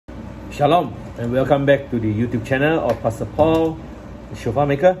Shalom and welcome back to the YouTube channel of Pastor Paul, the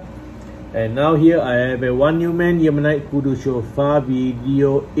ShofarMaker. And now here I have a one new man Yemenite Kudu Shofar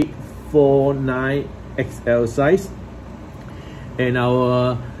video 849 XL size. And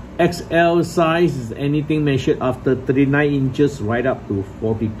our XL size is anything measured after 39 inches right up to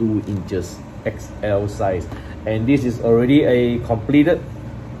 42 inches XL size. And this is already a completed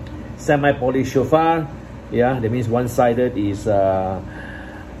semi-polished shofar. Yeah, that means one sided is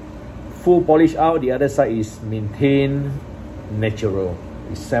full polish out, the other side is maintained natural.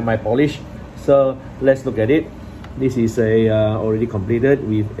 It's semi-polished. So let's look at it. This is a already completed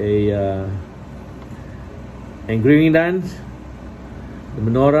with a engraving done, the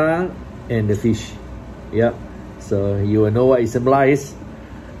menorah and the fish. Yeah, so you will know what it symbolizes.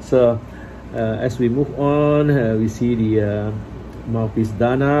 So as we move on, we see the mouthpiece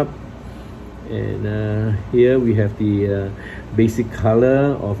done up, and here we have the basic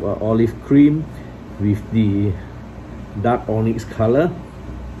color of olive cream with the dark onyx color.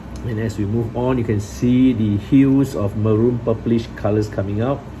 And as we move on, you can see the hues of maroon purplish colors coming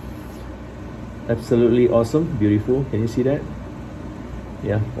out. Absolutely awesome, beautiful. Can you see that?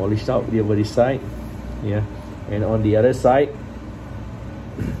 Yeah, polished out the over this side. Yeah, and on the other side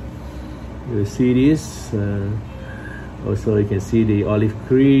you see this. Also you can see the olive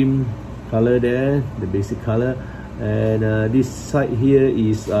cream color there, the basic color. And this side here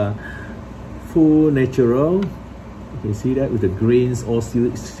is full natural. You can see that with the grains all still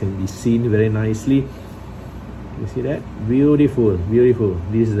can be seen very nicely. You see that? Beautiful, beautiful.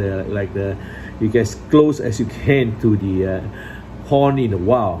 This is like you get as close as you can to the horn in the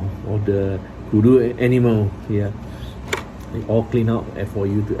wild of the Kudu animal here. They all clean up for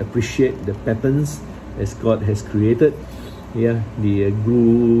you to appreciate the patterns as God has created. Yeah, the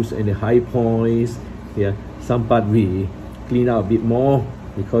grooves and the high points. Yeah, some part we clean out a bit more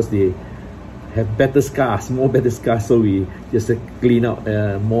because they have better scars, more better scars, so we just clean out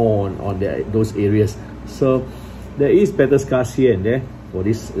more on those areas. So there is better scars here and there for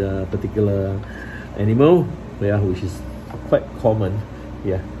this particular animal, yeah, which is quite common.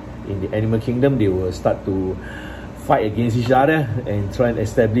 Yeah, in the animal kingdom, they will start to fight against each other and try and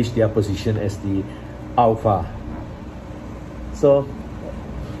establish their position as the alpha. So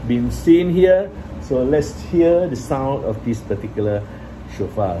been seen here. So let's hear the sound of this particular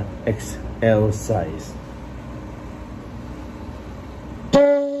shofar XL size.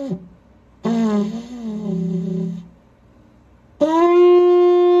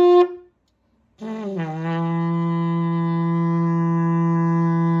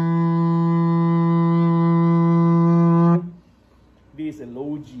 This is a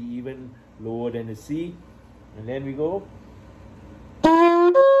low G, even lower than the C. And then we go.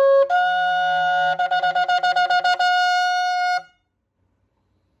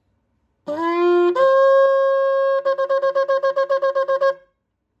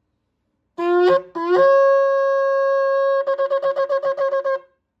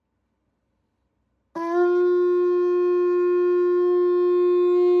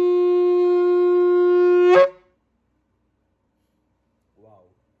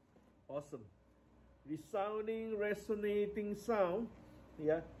 Awesome. Resounding, resonating sound.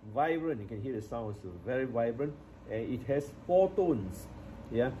 Yeah, vibrant. You can hear the sound. It's very vibrant, and it has 4 tones.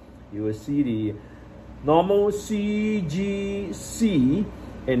 Yeah, you will see the normal C, G, C,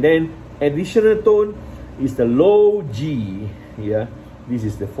 and then additional tone is the low G. Yeah, this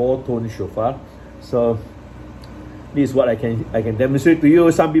is the 4-tone shofar. So this is what I can demonstrate to you.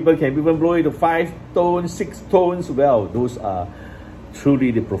 Some people can even blow it to 5 tones, 6 tones. Well, those are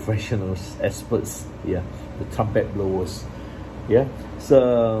truly the professionals, experts. Yeah, the trumpet blowers. Yeah,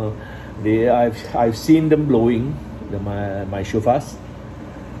 so I've seen them blowing my shofars,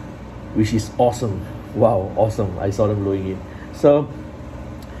 which is awesome. Wow, awesome. I saw them blowing it. So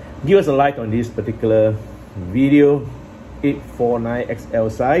give us a like on this particular video 849 XL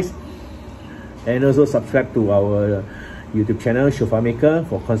size, and also subscribe to our YouTube channel ShofarMaker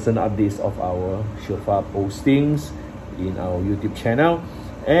for constant updates of our shofar postings in our YouTube channel.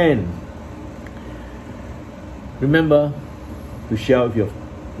 And remember to share with your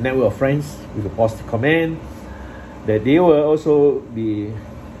network of friends with a positive comment, that they will also be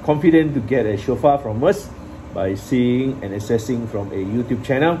confident to get a shofar from us by seeing and accessing from a YouTube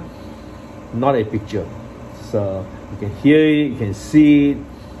channel, not a picture. So you can hear it, you can see it.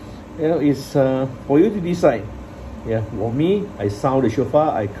 You know, it's for you to decide. Yeah, for me, I sound the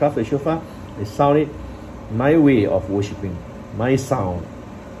shofar, I craft the shofar, I sound it my way of worshiping, my sound,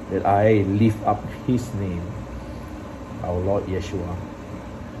 that I lift up His name, our Lord Yeshua.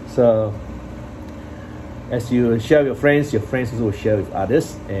 So as you share with your friends also will share with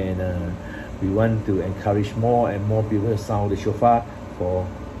others, and we want to encourage more and more people to sound the shofar, for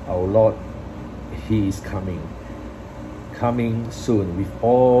our Lord, He is coming soon, with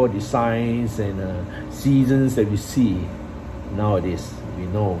all the signs and seasons that we see nowadays. We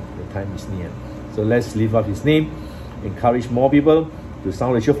know the time is near. So let's lift up His name, encourage more people to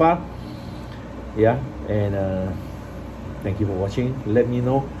sound the shofar. Yeah, and thank you for watching. Let me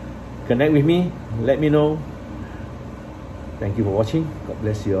know, connect with me, let me know. Thank you for watching. God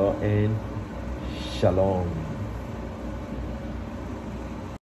bless you all, and Shalom.